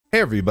Hey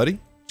everybody,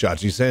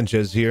 Chachi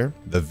Sanchez here,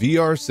 the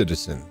VR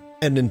Citizen.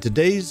 And in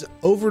today's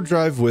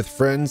Overdrive with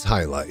Friends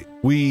highlight,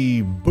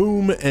 we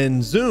boom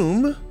and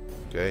zoom.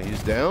 Okay,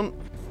 he's down.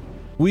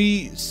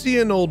 We see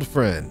an old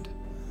friend.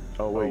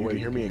 Oh wait, you can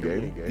hear me in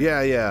game?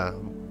 Yeah.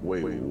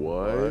 Wait,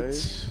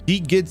 what?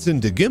 He gets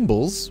into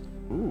gimbals.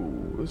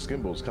 Ooh, this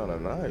gimbal's kind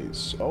of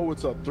nice. Oh,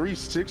 it's a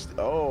 360.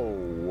 Oh,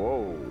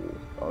 whoa.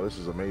 Oh, this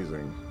is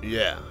amazing.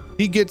 Yeah.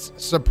 He gets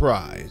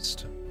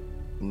surprised.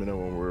 Let me know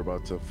when we're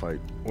about to fight.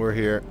 We're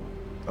here.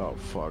 Oh,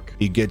 fuck.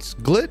 He gets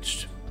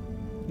glitched.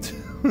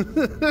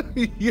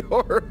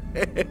 Your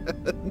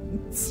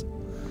hands.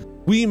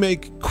 We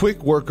make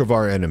quick work of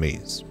our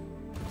enemies.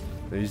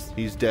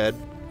 He's dead.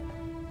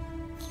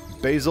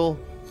 Basil,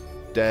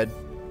 dead.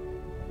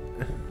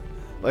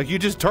 Like you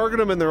just target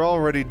them and they're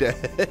already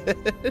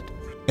dead.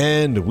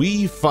 And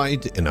we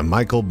fight in a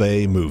Michael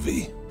Bay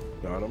movie.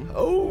 Got him.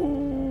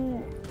 Oh.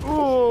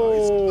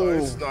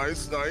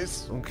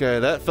 Nice. Okay,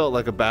 that felt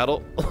like a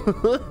battle.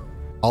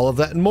 All of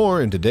that and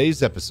more in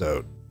today's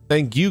episode.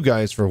 Thank you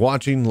guys for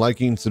watching,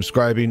 liking,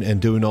 subscribing,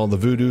 and doing all the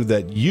voodoo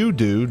that you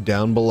do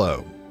down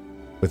below.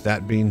 With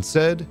that being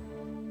said,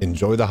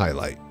 enjoy the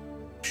highlight.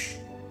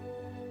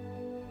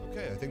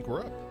 Okay, I think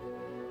we're up.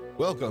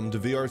 Welcome to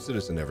VR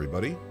Citizen,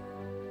 everybody.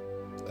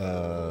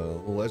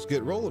 Let's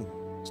get rolling.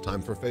 It's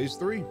time for phase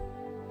 3.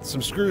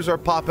 Some screws are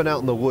popping out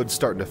in the wood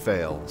starting to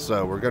fail,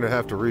 so we're gonna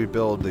have to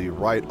rebuild the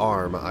right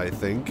arm, I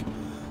think,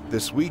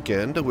 this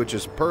weekend, which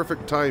is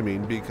perfect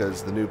timing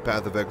because the new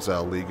Path of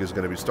Exile League is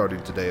gonna be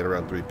starting today at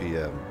around 3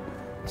 p.m.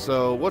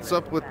 So what's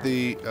up with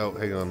the, oh,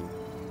 hang on,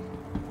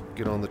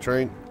 get on the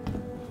train.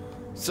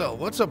 So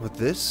what's up with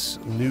this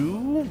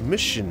new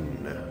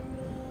mission?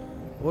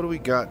 What do we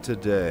got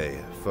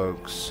today,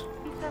 folks?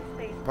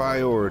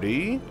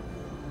 Priority.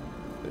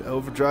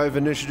 Overdrive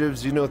Initiative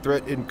Xeno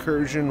Threat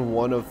Incursion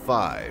 1 of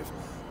 5.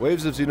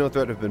 Waves of Xeno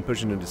Threat have been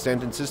pushing into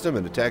Stanton system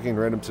and attacking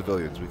random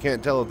civilians. We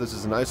can't tell if this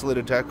is an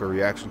isolated attack or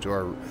reaction to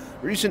our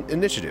recent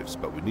initiatives,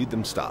 but we need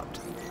them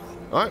stopped.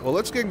 Alright, well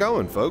let's get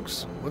going,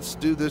 folks. Let's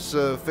do this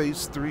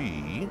phase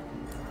 3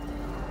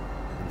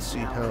 and see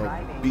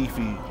how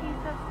beefy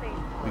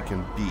we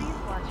can be.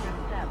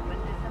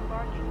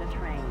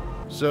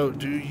 So,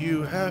 do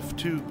you have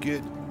to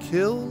get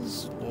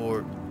kills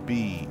or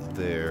be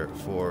there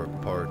for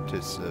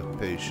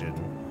participation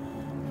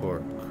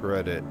for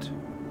credit?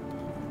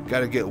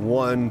 Gotta get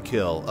 1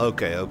 kill.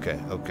 Okay.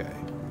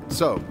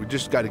 So we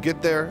just gotta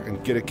get there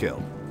and get a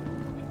kill.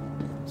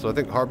 So I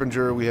think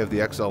Harbinger, we have the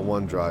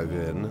XL1 drive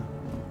in.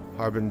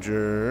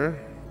 Harbinger,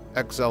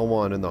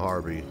 XL1 in the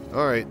Harby.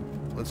 Alright,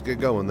 let's get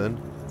going then.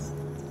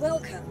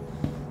 Welcome.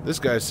 This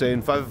guy's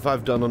saying 5 of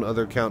 5 done on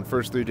other count.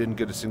 First 3 didn't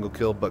get a single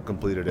kill but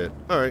completed it.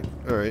 Alright.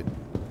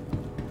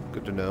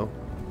 Good to know.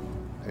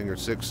 Hangar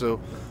 6, so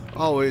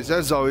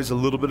as always, a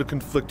little bit of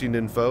conflicting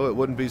info. It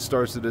wouldn't be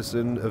Star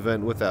Citizen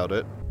event without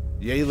it.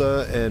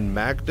 Yayla and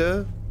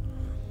Magda?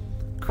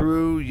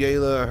 Crew,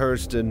 Yayla,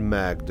 Hurston,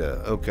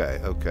 Magda.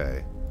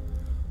 Okay.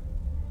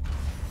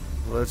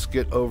 Let's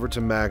get over to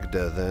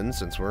Magda then,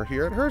 since we're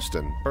here at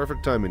Hurston.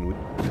 Perfect timing.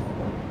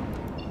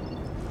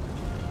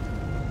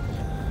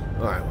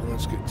 Alright, well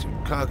let's get to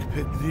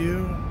cockpit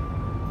view.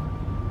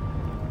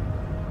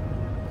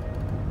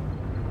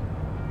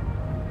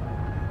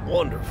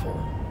 Wonderful.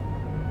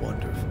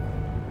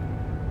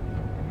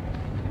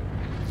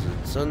 Is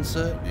it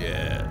sunset?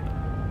 Yeah.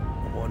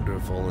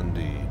 Wonderful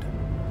indeed.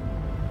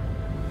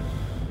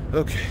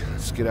 Okay,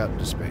 let's get out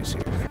into space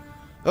here.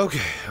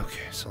 Okay,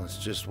 so let's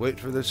just wait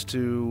for this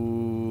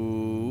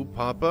to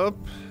pop up,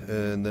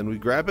 and then we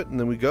grab it, and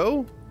then we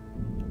go.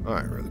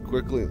 Alright, really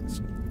quickly,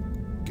 let's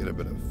get a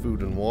bit of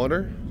food and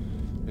water.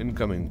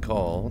 Incoming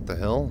call. What the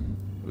hell?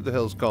 Who the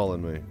hell's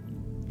calling me?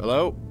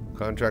 Hello?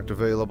 Contract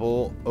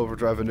available.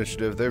 Overdrive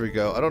Initiative. There we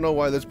go. I don't know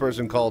why this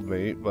person called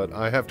me, but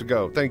I have to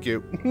go. Thank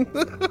you.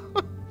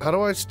 How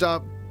do I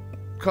stop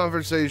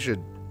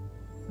conversation?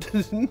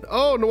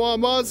 Oh, Noah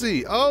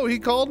Mozzie. Oh, he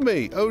called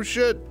me. Oh,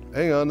 shit.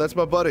 Hang on. That's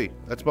my buddy.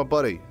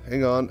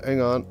 Hang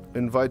on.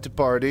 Invite to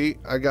party.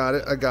 I got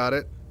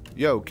it.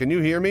 Yo, can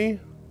you hear me?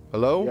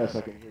 Hello? Yes,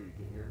 I can hear you.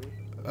 Can you hear me?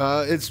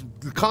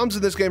 The comms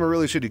in this game are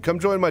really shitty. Come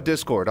join my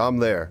Discord. I'm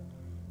there.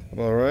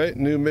 All right,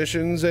 new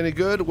missions, any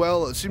good?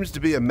 Well, it seems to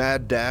be a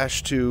mad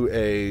dash to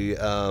a,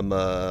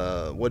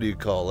 what do you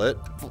call it?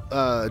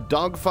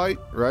 Dogfight,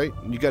 right?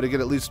 You got to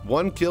get at least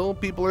 1 kill,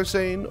 people are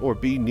saying, or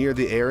be near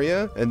the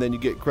area, and then you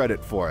get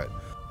credit for it.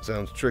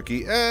 Sounds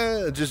tricky.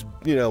 Just,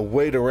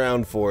 wait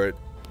around for it.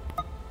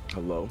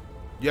 Hello?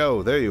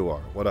 Yo, there you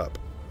are. What up?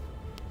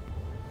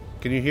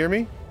 Can you hear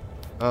me?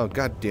 Oh,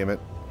 god damn it.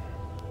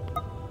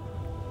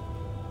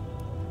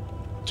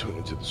 Tune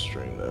into the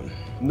stream then.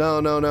 No.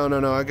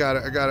 I got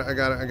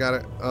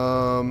it.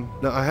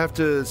 No, I have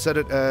to set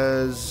it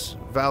as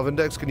Valve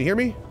Index. Can you hear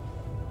me?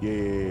 Yeah.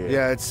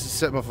 Yeah, it's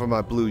set for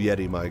my Blue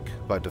Yeti mic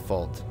by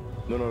default.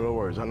 No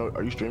worries. I know.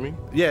 Are you streaming?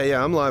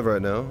 Yeah, I'm live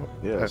right now.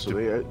 Yeah, so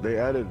they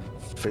added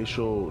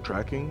facial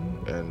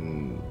tracking,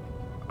 and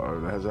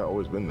has that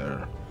always been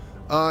there?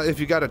 If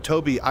you got a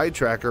Tobii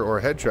Eyetracker or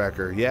head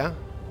tracker, yeah.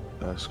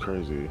 That's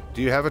crazy.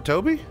 Do you have a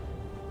Tobii?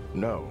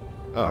 No.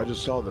 Oh. I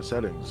just saw the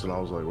settings and I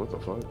was like, what the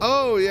fuck?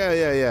 Oh,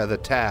 yeah, the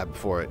tab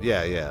for it.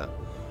 Yeah.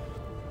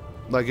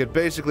 Like it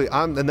basically,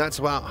 and that's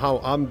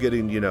how I'm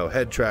getting, you know,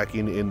 head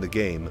tracking in the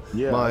game.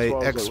 Yeah, my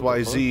that's why I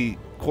was like, XYZ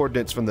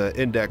coordinates from the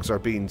index are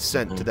being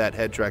sent to that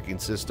head tracking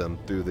system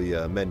through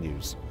the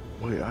menus.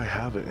 Wait, I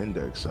have an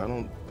index.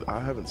 I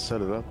haven't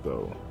set it up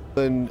though.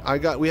 Then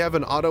we have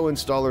an auto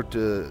installer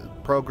to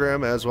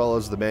program as well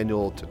as the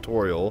manual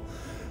tutorial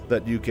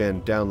that you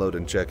can download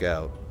and check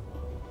out.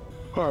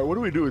 All right, what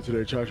are we doing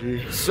today,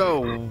 Chachi?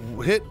 So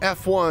hit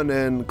F1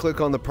 and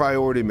click on the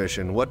priority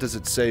mission. What does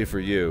it say for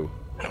you?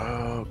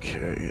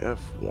 Okay,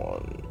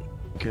 F1.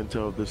 Can't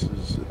tell if this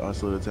is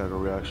isolated attack or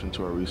reaction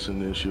to our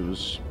recent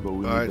issues, but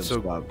we need them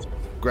stopped.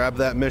 Grab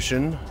that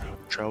mission.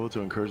 Travel to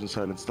incursion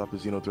site and stop the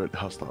Xeno threat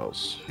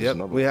hostiles. Yep,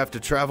 we have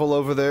to travel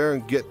over there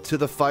and get to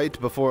the fight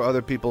before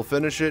other people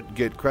finish it,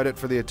 get credit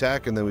for the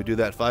attack, and then we do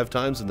that 5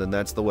 times, and then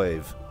that's the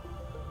wave.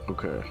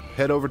 Okay.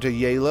 Head over to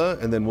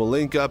Yayla, and then we'll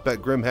link up at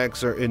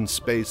Grimhexer in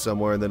space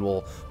somewhere, and then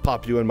we'll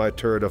pop you in my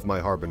turret of my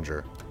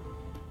Harbinger.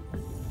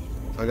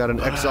 I got an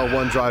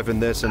XL1 drive in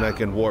this, and I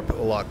can warp a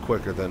lot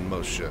quicker than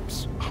most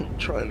ships. I'm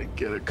trying to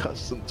get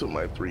accustomed to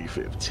my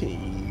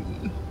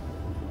 315.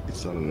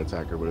 It's not an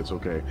attacker, but it's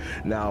okay.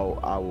 Now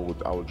I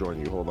will join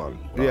you. Hold on.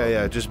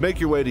 Yeah. Just make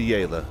your way to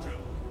Yayla.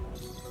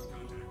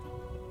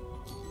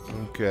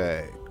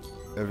 Okay.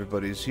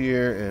 Everybody's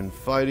here and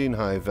fighting.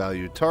 High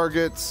value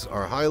targets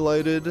are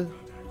highlighted.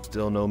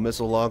 Still no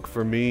missile lock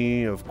for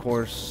me, of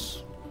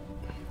course.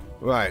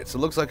 Right, so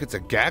it looks like it's a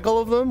gaggle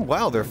of them.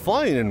 Wow, they're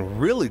flying in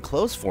really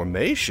close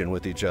formation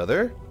with each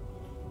other.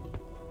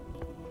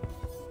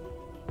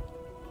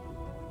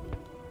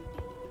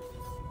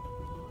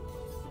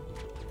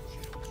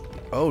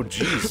 Oh,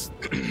 jeez.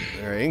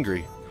 They're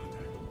angry.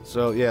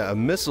 So, yeah, a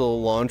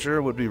missile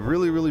launcher would be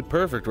really, really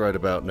perfect right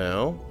about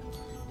now.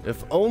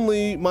 If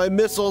only my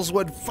missiles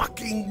would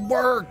fucking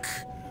work!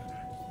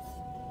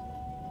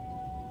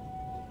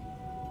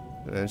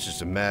 And it's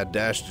just a mad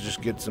dash to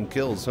just get some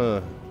kills,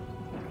 huh?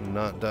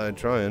 Not die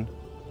trying.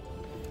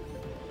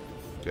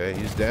 Okay,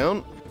 he's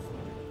down.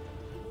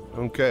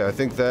 Okay, I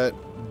think that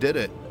did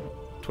it.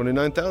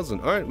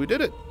 29,000. Alright, we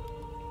did it.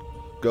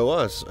 Go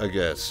us, I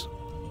guess.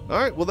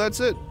 Alright, well that's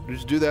it.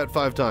 Just do that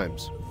 5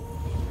 times.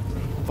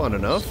 Fun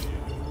enough.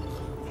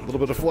 A little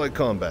bit of flight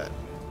combat.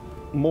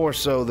 More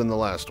so than the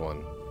last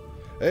one.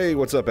 Hey,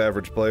 what's up,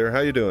 average player? How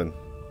you doing?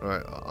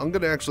 Alright, I'm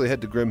gonna actually head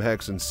to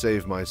Grimhex and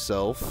save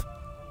myself.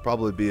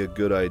 Probably be a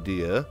good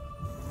idea.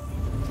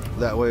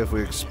 That way, if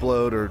we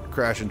explode or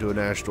crash into an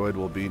asteroid,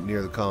 we'll be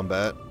near the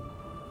combat.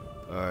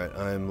 Alright,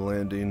 I'm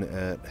landing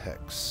at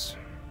Hex.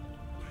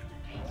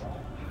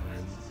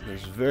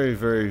 There's very,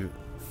 very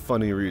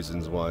funny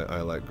reasons why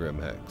I like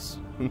Grimhex.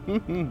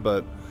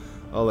 But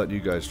I'll let you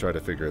guys try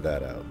to figure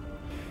that out.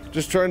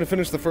 Just trying to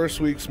finish the first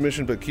week's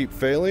mission but keep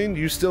failing.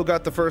 You still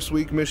got the first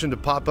week mission to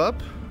pop up?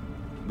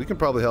 We can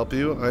probably help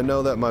you. I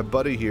know that my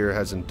buddy here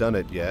hasn't done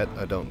it yet,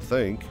 I don't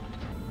think.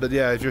 But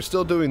yeah, if you're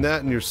still doing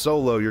that and you're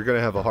solo, you're gonna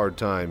have a hard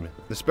time.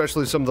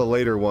 Especially some of the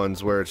later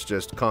ones where it's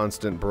just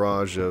constant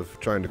barrage of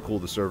trying to cool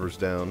the servers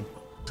down.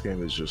 This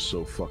game is just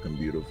so fucking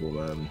beautiful,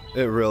 man.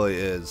 It really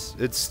is.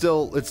 It's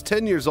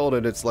 10 years old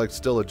and it's like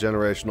still a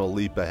generational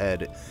leap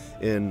ahead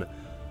in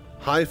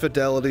high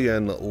fidelity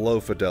and low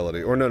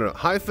fidelity. Or no,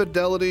 high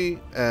fidelity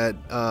at,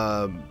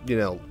 you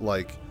know,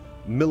 like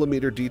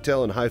millimeter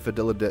detail and high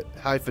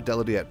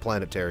fidelity at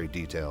planetary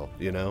detail,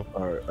 you know?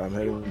 Alright, I'm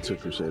heading to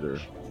Crusader.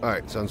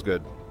 Alright, sounds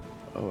good.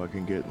 Oh, I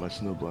can get my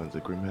snowblinds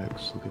at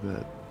Grimhex. Look at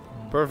that.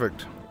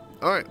 Perfect.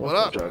 Alright, what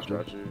up?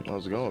 Chachi?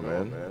 How's it going,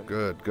 man?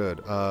 Good.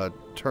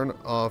 Turn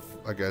off,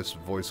 I guess,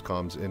 voice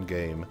comms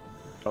in-game.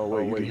 Oh,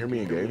 wait, you can hear me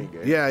in-game?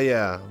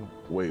 Yeah.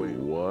 Wait,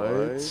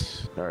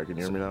 what? Alright, can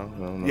you hear me now?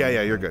 No.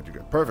 Yeah, you're good.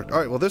 Perfect.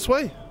 Alright, well, this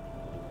way.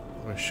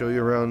 I'm going to show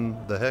you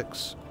around the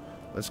Hex.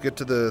 Let's get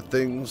to the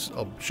things.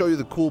 I'll show you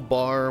the cool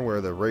bar where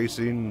the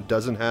racing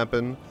doesn't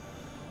happen.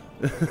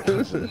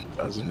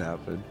 Doesn't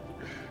happen.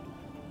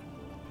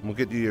 We'll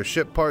get you your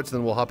ship parts,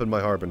 then we'll hop in my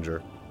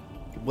Harbinger.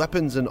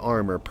 Weapons and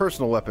armor.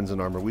 Personal weapons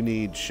and armor. We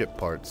need ship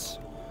parts.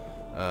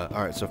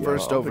 Alright, so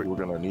first I don't think we're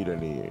gonna need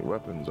any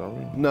weapons, are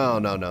we? No,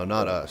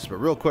 not us. But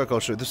real quick, I'll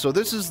show you this. So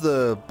this is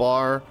the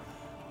bar.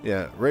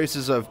 Yeah,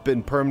 races have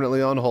been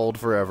permanently on hold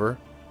forever.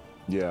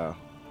 Yeah.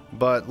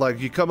 But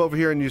like you come over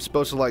here and you're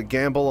supposed to like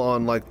gamble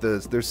on like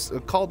there's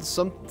called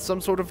some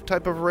sort of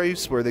type of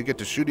race where they get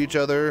to shoot each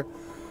other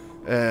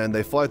and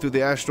they fly through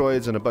the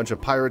asteroids and a bunch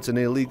of pirates and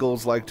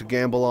illegals like to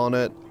gamble on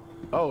it.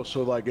 Oh,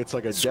 so like it's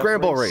like a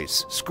scramble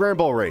race.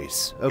 Scramble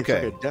race. Okay.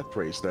 It's like a death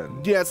race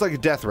then. Yeah, it's like a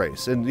death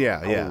race, and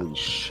yeah. Holy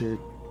shit.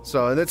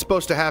 So, and it's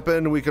supposed to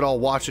happen. We could all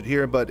watch it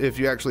here, but if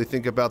you actually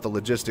think about the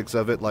logistics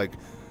of it, like,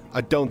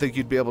 I don't think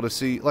you'd be able to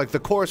see. Like, the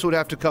course would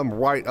have to come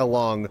right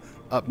along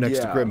up next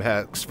to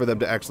Grimhex for them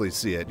to actually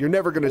see it. You're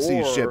never going to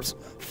see ships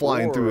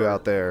flying through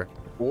out there.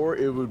 Or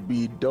it would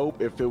be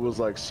dope if it was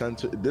like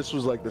center. This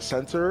was like the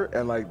center,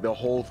 and like the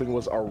whole thing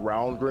was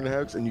around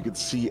Grimhex, and you could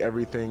see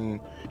everything. You know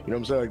what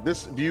I'm saying? Like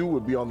this view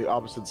would be on the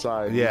opposite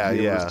side. Yeah.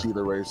 To see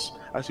the race.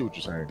 I see what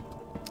you're saying.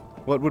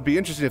 What would be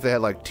interesting if they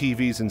had like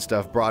TVs and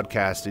stuff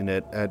broadcasting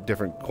it at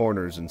different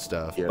corners and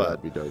stuff. Yeah,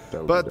 but that'd be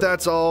dope. but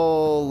that's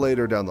all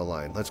later down the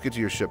line. Let's get to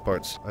your ship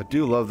parts. I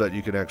do love that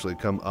you can actually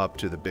come up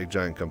to the big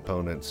giant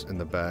components in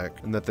the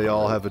back and that they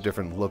all have a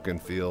different look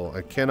and feel.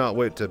 I cannot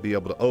wait to be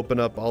able to open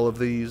up all of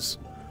these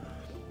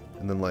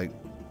and then like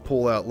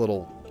pull out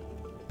little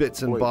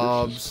bits and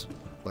bobs,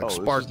 like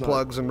spark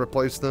plugs and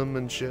replace them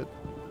and shit.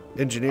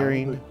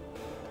 Engineering.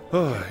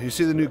 Oh, you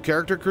see the new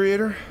character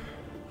creator?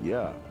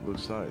 Yeah,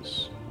 looks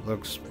nice.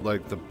 Looks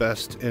like the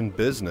best in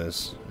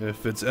business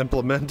if it's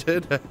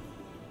implemented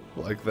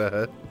like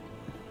that.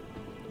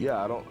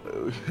 Yeah, I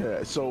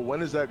don't. So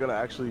when is that gonna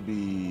actually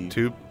be?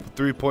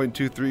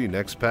 3.23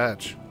 next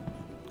patch.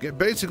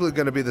 Basically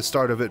going to be the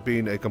start of it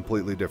being a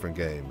completely different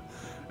game,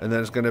 and then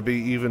it's going to be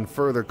even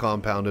further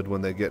compounded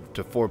when they get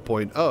to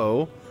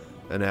 4.0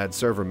 and add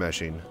server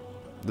meshing.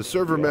 The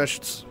server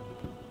mesh's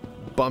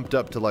bumped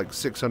up to like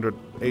 600,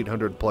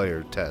 800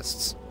 player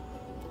tests.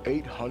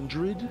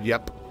 800?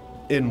 Yep.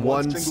 In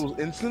one single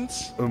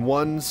instance? In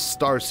one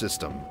star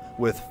system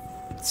with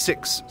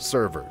 6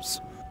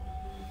 servers.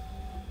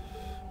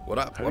 What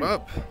up? What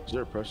up? Is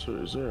there a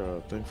pressure? Is there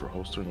a thing for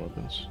holstering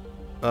weapons?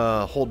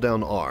 Hold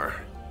down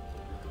R.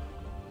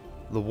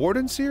 The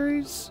Warden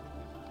series?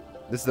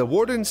 This is the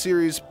Warden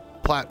series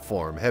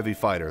platform heavy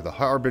fighter, the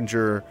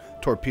Harbinger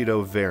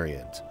torpedo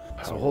variant.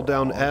 So hold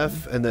down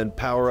F and then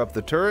power up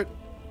the turret.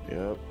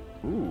 Yep.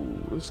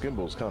 Ooh, this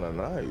gimbal's kind of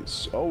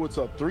nice. Oh, it's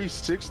a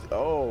 360.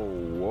 Oh,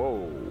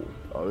 whoa.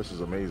 Oh, this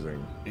is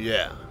amazing.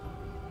 Yeah.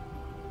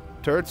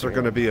 Turrets are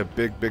going to be a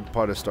big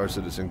part of Star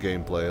Citizen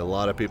gameplay. A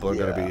lot of people are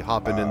going to be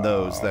hopping in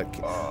those.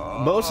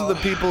 Most of the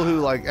people who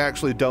like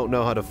actually don't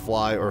know how to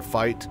fly or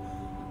fight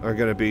are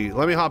going to be,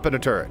 let me hop in a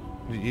turret.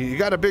 You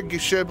got a big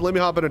ship, let me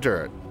hop in a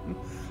turret.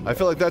 I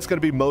feel like that's going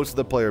to be most of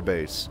the player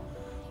base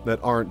that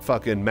aren't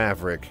fucking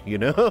Maverick, you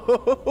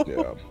know?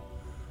 Yeah.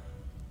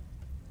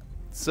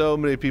 So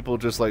many people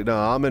just like, no,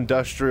 I'm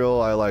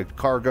industrial, I like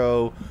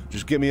cargo,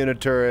 just get me in a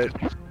turret.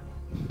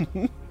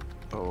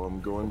 Oh, I'm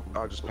going,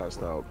 I just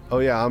passed out. Oh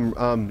yeah,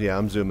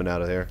 I'm zooming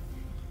out of here.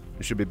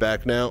 You should be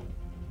back now.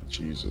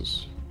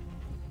 Jesus.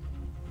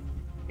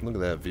 Look at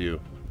that view.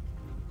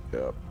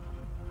 Yep.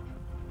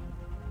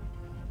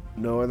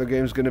 No other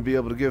game's gonna be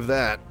able to give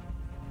that.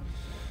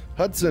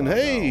 Hudson,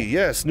 hey,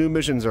 yes, new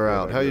missions are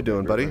out. How you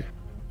doing, buddy?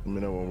 Let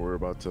me know when we're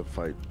about to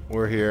fight.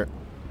 We're here.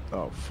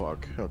 Oh,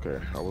 fuck. Okay,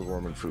 I was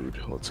warming food.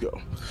 Let's go.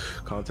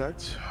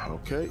 Contact.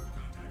 Okay.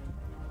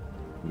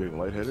 I'm getting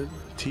lightheaded.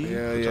 T.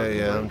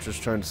 Yeah. I'm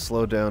just trying to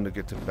slow down to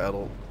get to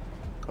battle.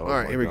 Oh, all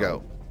right, here we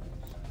go.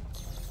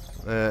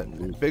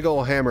 Big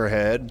old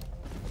hammerhead.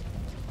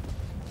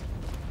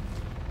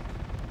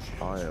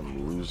 I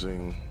am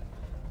losing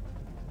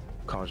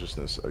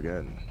consciousness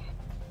again.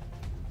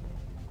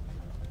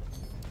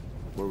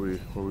 Where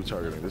are we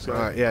targeting? This guy?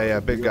 All right, yeah,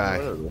 big guy.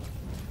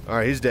 All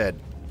right, he's dead.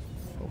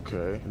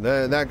 Okay. And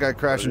then that guy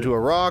crashed into a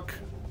rock.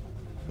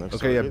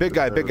 Okay, yeah, big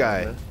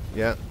guy.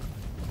 Yeah.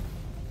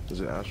 Is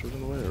it Astros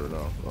in the way or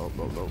no? Oh,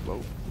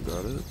 no.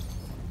 Got it.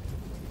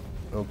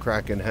 Oh,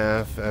 crack in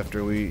half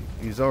after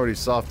he's already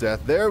soft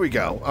death. There we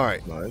go. All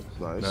right.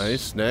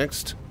 Nice.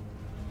 Next.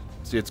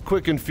 See, it's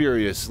quick and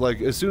furious.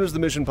 Like, as soon as the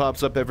mission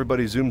pops up,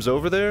 everybody zooms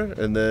over there,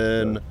 and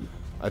then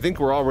I think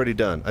we're already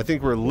done. I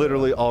think we're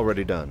literally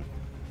already done.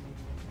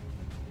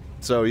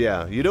 So,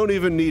 yeah, you don't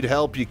even need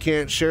help. You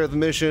can't share the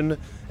mission.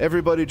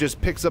 Everybody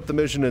just picks up the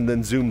mission and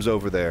then zooms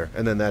over there,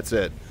 and then that's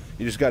it.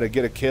 You just got to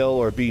get a kill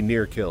or be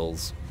near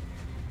kills.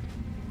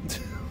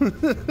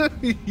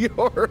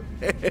 Your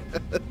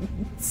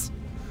hands.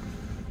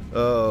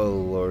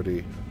 Oh,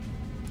 lordy.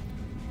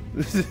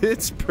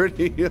 It's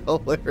pretty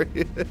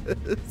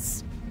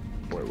hilarious.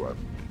 Wait, what?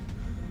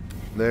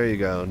 There you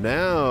go.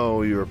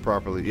 Now you were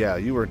properly... Yeah,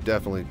 you were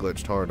definitely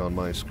glitched hard on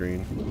my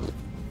screen.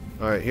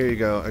 Alright, here you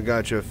go. I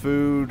got you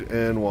food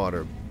and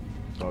water.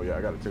 Oh, yeah,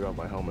 I gotta take off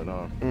my helmet,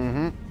 huh?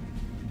 Mm-hmm.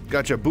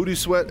 Got you a booty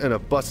sweat and a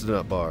busted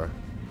nut bar.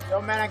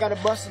 Yo, man, I got a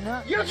busted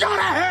nut. You go to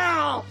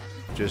hell!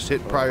 Just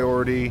hit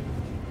priority,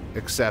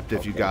 except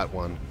if you got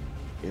one.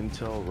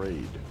 Intel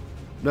raid.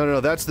 No,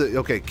 that's the...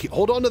 Okay,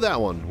 hold on to that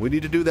one. We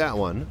need to do that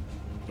one.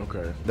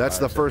 Okay. That's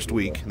the first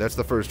week. That's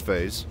the first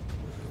phase.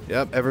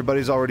 Yep,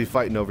 everybody's already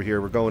fighting over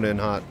here. We're going in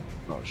hot.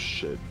 Oh,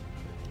 shit.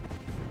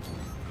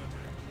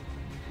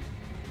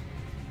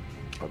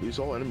 Are these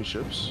all enemy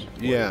ships?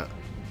 Yeah.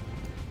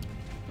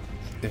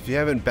 If you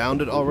haven't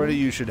bound it already,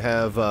 you should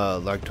have,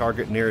 like,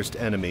 target nearest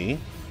enemy.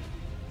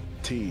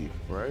 T,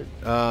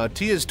 right?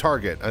 T is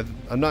target.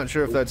 I'm not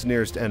sure if that's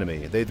nearest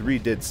enemy. They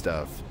redid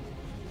stuff.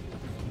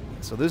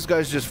 So this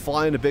guy's just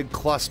flying a big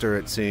cluster,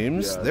 it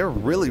seems. Yeah. They're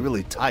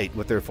really tight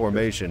with their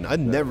formation. I've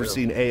never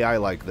seen AI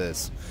like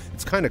this.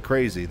 It's kind of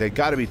crazy. They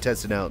got to be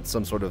testing out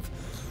some sort of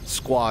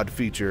squad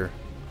feature.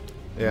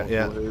 Yeah.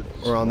 Hits,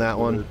 we're on that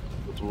one.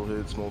 Multiple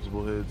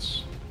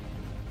hits.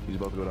 He's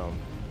about to go down.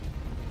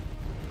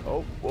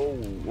 Oh,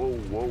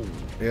 whoa.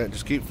 Yeah,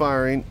 just keep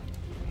firing.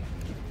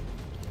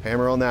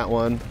 Hammer on that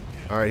one.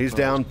 All right, he's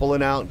down,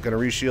 pulling out, gonna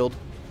reshield.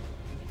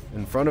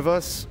 In front of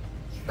us.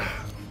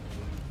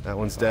 That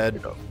one's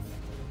dead.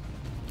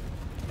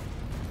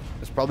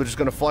 probably just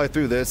gonna fly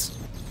through this.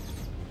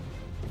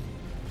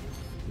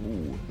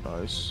 Ooh,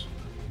 nice.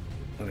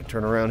 I'm gonna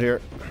turn around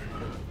here.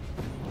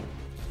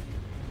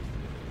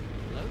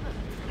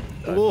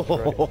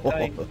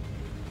 Whoa.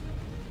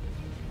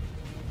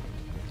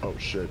 Oh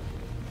shit.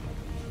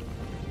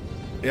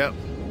 Yep,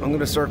 I'm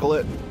gonna circle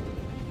it.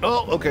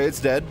 Oh, okay, it's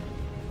dead.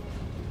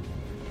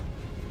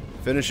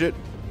 Finish it.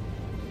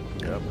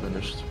 Yeah,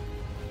 finished.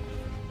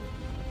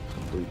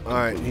 All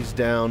right, he's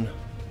down.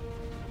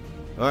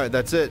 All right,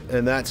 that's it,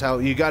 and that's how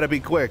you got to be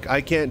quick.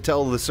 I can't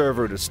tell the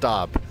server to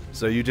stop,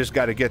 so you just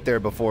got to get there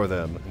before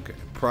them. Okay,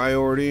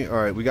 priority. All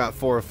right, we got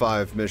 4 or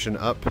 5 mission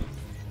up.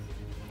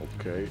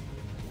 Okay.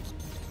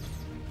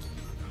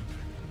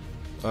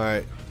 All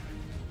right,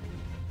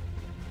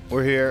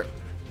 we're here.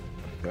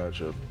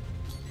 Gotcha.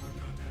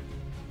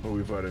 Who are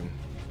we fighting?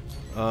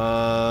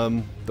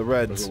 The There's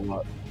Reds. a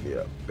lot.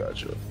 Yeah,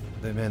 gotcha.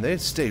 Man, they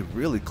stay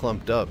really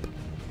clumped up,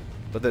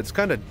 but that's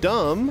kind of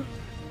dumb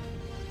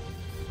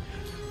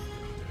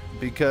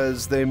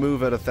because they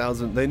move at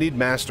 1,000. They need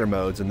master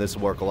modes, and this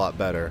will work a lot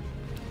better.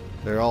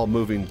 They're all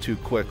moving too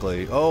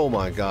quickly. Oh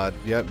my god.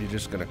 Yep, you're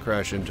just gonna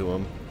crash into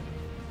them.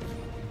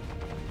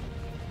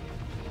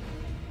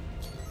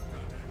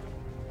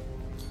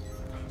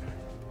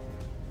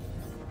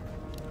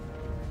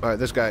 All right,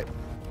 this guy.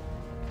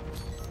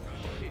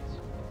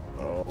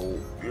 Oh,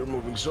 you're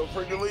moving so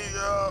freakily.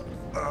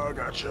 Oh,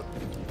 gotcha.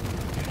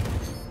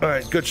 All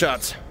right, good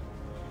shots.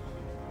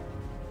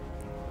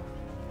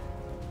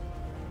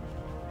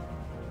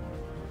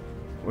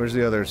 Where's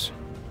the others?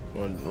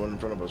 One in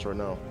front of us right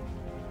now.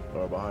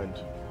 Behind.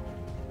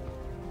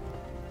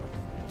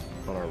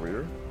 On our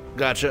rear.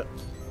 Gotcha.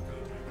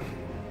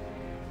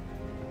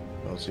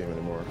 I don't see him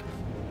anymore.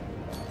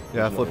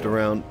 Yeah, I flipped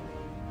around.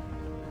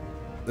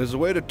 There's a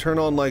way to turn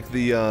on like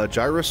the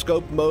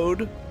gyroscope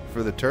mode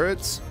for the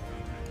turrets,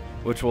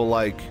 which will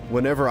like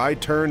whenever I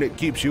turn, it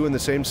keeps you in the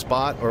same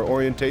spot or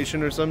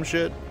orientation or some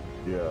shit.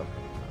 Yeah.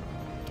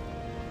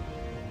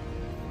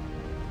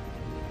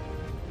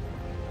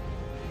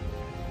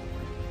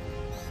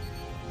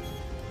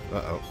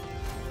 Uh-oh.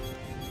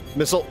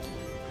 Missile.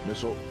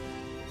 Missile.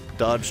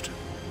 Dodged.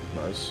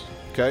 Nice.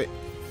 Okay.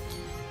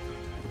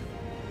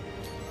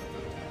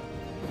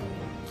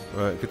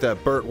 Alright, get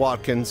that Burt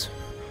Watkins.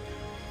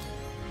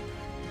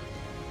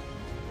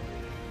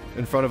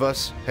 In front of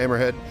us,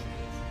 Hammerhead.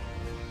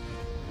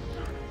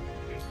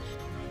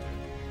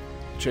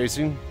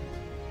 Chasing.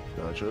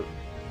 Gotcha.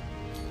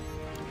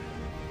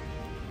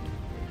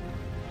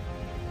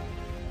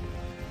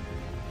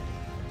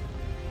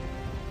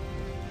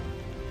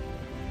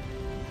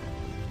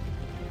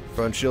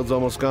 Front shield's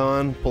almost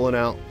gone. Pulling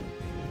out.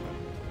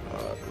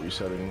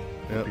 Resetting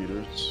Yep.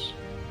 computers.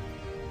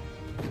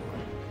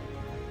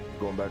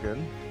 Going back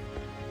in.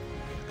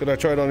 Could I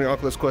try it on the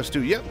Oculus Quest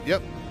 2?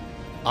 Yep.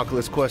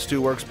 Oculus Quest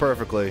 2 works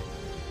perfectly.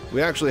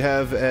 We actually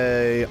have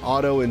a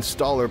auto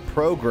installer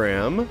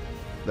program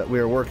that we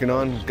are working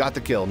on. Got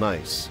the kill.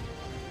 Nice.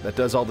 That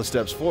does all the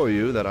steps for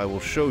you that I will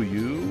show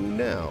you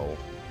now.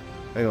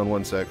 Hang on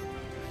one sec.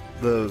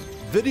 The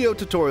video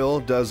tutorial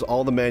does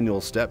all the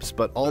manual steps,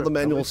 but all the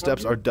manual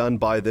steps are done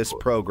by this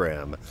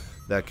program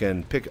that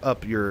can pick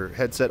up your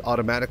headset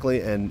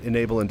automatically and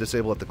enable and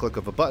disable at the click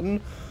of a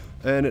button.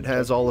 And it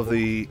has all of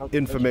the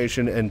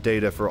information and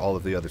data for all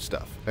of the other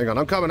stuff. Hang on,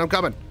 I'm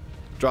coming.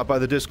 Drop by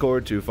the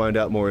Discord to find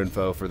out more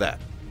info for that.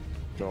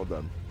 They're all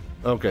done.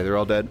 Okay, they're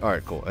all dead?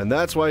 Alright, cool. And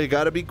that's why you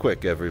gotta be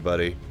quick,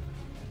 everybody.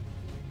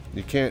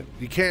 You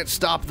can't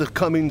stop the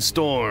coming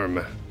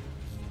storm.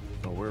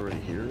 Oh, we're already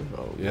here?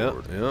 Oh, Yeah,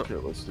 Lord. yeah. Okay,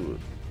 let's do it.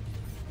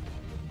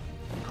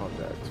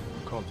 Contact.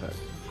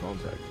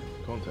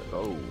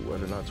 Oh, I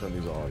did not turn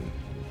these on.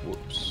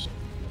 Whoops.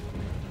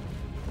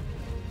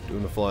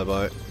 Doing the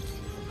flyby.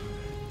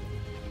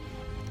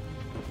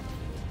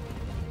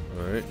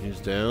 Alright, he's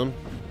down.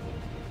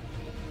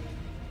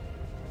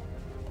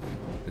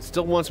 It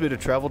still wants me to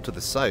travel to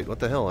the site. What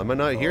the hell? Am I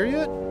not here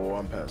yet? Oh,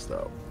 I'm passed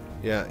out.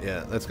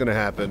 Yeah, that's gonna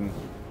happen.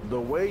 The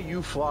way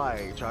you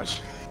fly, Chachi.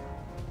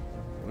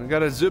 We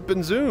gotta zip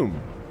and zoom.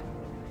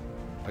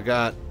 I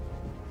got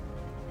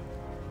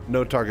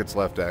no targets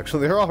left,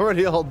 actually. They're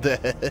already all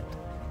dead.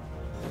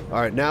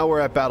 Alright, now we're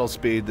at battle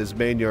speed. This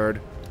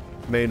Maynard.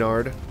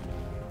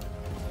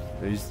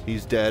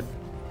 He's dead.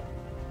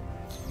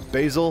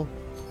 Basil,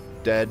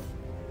 dead.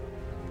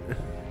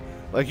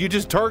 Like, you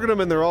just target them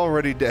and they're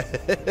already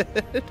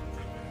dead.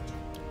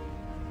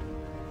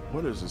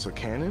 What is this, a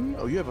cannon?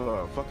 Oh, you have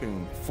a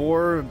fucking...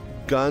 4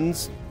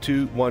 guns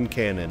to 1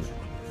 cannon.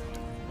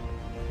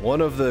 One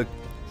of the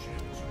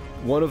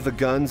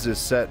guns is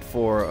set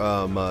for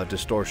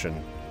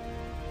distortion.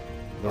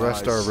 The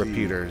rest I are see.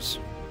 repeaters.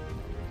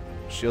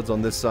 Shields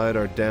on this side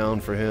are down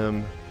for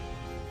him.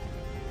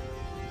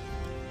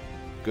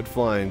 Good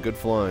flying.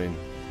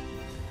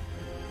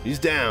 He's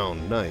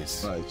down.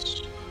 Nice.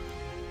 Nice.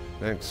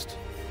 Next.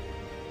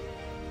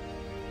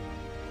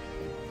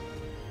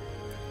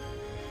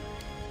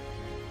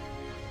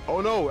 Oh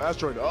no,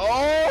 asteroid.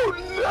 Oh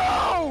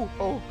no!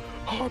 Oh,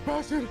 I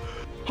passed it.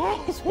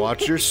 Oh.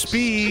 Watch your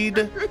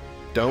speed.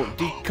 Don't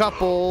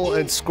decouple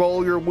and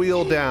scroll your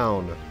wheel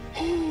down.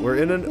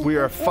 We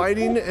are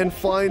fighting and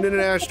flying in an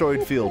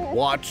asteroid field.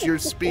 Watch your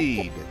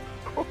speed.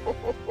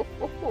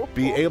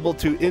 Be able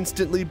to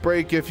instantly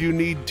brake if you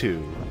need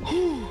to.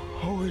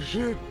 Holy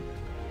shit.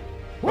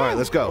 All right,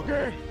 let's go.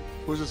 Okay.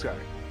 Who's this guy?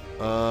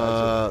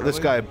 This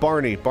guy,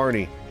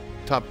 Barney,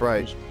 top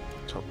right.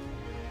 Top.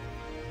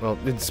 Well,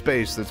 in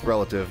space, that's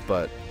relative,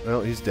 but,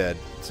 well, he's dead.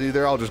 See,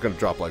 they're all just gonna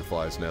drop like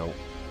flies now.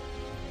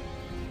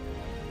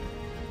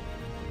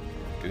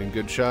 Getting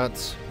good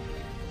shots.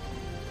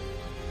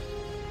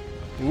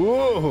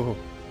 Whoa!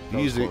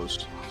 Easy.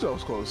 That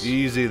was close.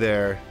 Easy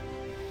there.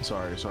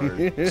 Sorry.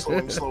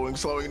 slowing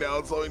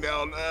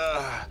down.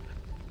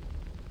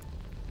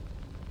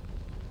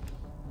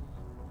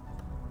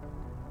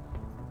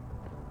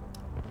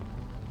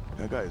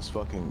 That guy is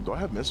fucking. Do I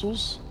have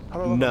missiles?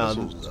 How do I have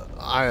missiles?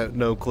 I have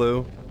no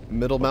clue.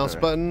 Middle mouse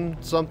button,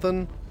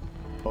 something.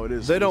 Oh, it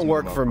is. They don't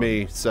work for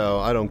me, so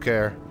I don't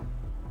care.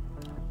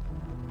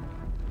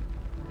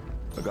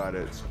 I got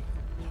it.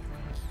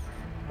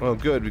 Oh,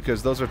 good,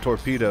 because those are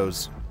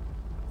torpedoes.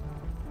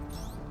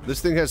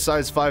 This thing has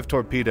size 5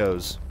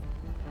 torpedoes.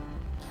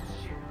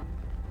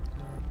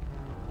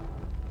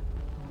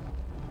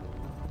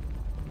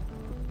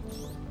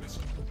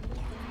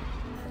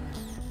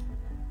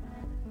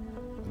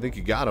 I think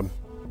you got him.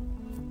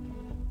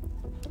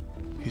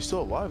 He's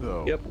still alive,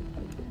 though. Yep.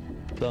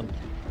 Done.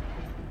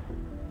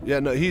 Yeah,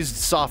 no, he's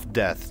soft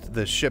death.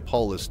 The ship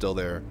hull is still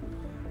there.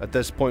 At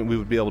this point, we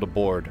would be able to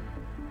board.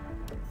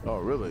 Oh,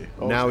 really?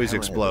 Oh, Now it's he's a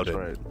hammerhead, exploded.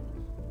 that's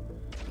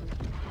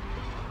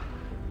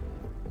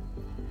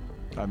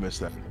right. I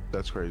missed that.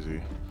 That's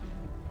crazy.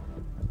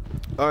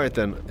 Alright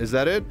then, is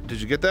that it? Did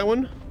you get that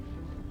one?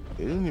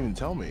 It didn't even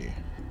tell me.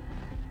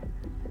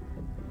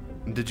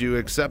 Did you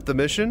accept the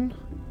mission?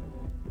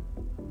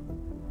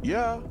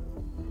 Yeah.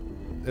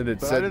 And it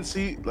But said... I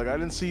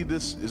didn't see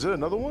this. Is there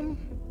another one?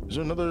 Is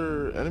there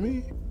another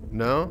enemy?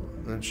 No?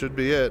 That should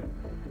be it.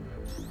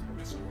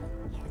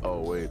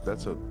 Oh, wait.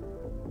 That's a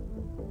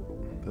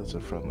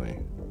friendly.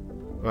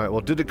 Alright,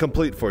 well, did it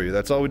complete for you?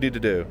 That's all we need to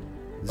do.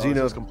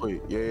 Xeno is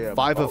complete. Yeah.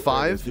 5 of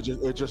 5? It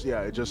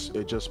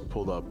just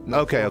pulled up.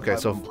 Okay,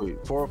 so complete.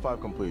 4 or 5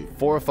 complete.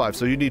 4 or 5.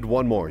 So you need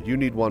one more. You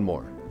need one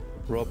more.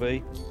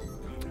 Robbie.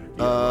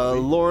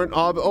 Lauren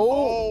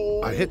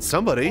I hit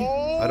somebody.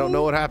 I don't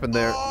know what happened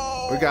there.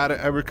 We got it.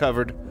 I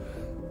recovered.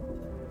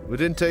 We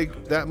didn't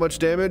take that much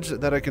damage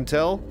that I can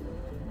tell.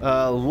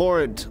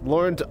 Laurent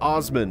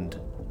Osmond,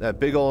 that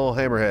big ol'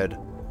 hammerhead.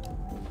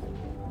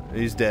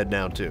 He's dead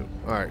now too.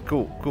 All right,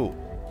 cool.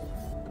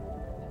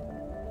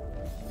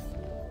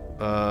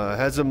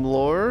 Hezim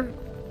Lore,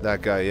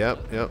 that guy.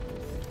 Yep.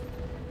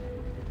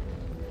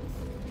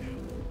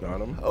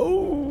 Got him.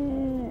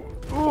 Oh.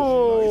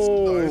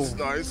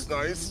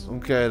 Nice.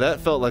 Okay, that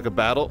felt like a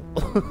battle.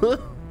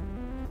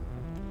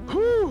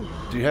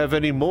 Do you have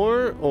any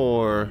more,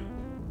 or?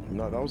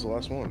 No, that was the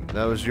last one.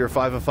 That was your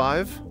 5 of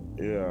 5?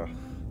 Yeah.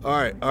 All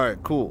right,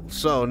 cool.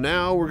 So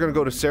now we're gonna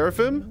go to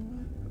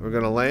Seraphim. We're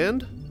gonna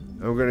land,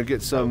 and we're gonna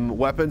get some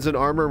weapons and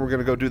armor, and we're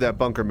gonna go do that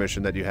bunker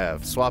mission that you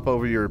have. Swap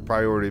over your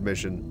priority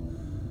mission.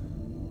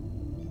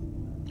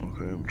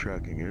 Okay, I'm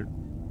tracking it.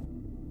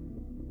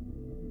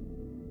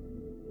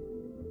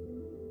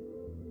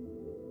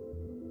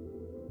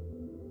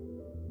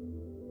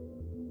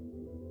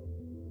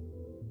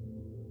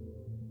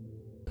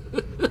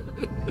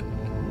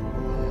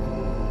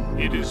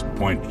 It is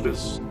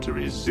pointless to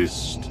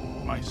resist,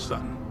 my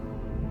son.